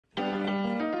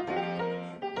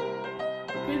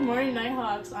Good morning,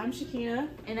 Nighthawks. I'm Shakina.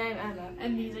 And I'm Emma.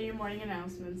 And these are your morning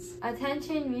announcements.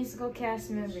 Attention musical cast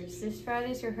members. This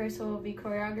Friday's rehearsal will be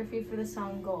choreography for the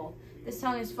song Goal. This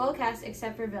song is full cast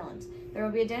except for villains. There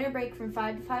will be a dinner break from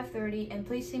 5 to 5:30, and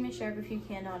please see Ms. Sharp if you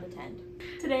cannot attend.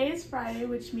 Today is Friday,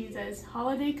 which means that it's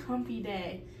Holiday Comfy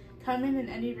Day. Come in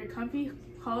any of your comfy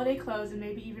holiday clothes and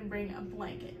maybe even bring a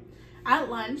blanket. At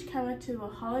lunch, come out to a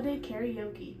holiday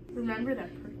karaoke. Remember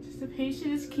that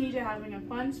participation is key to having a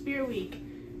fun Spirit Week.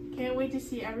 Can't wait to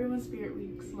see everyone's Spirit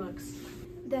Week looks.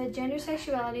 The Gender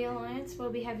Sexuality Alliance will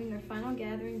be having their final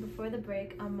gathering before the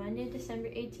break on Monday, December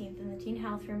 18th in the Teen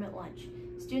Health Room at lunch.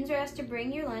 Students are asked to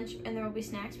bring your lunch, and there will be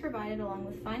snacks provided along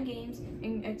with fun games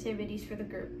and activities for the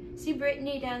group. See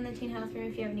Brittany down in the Teen Health Room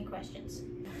if you have any questions.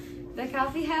 The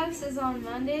Coffee House is on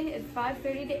Monday at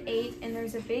 5:30 to 8, and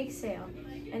there's a big sale,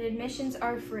 and admissions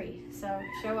are free, so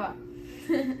show up.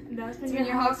 That's been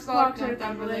your Hawks Clock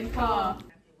Northumberland Call.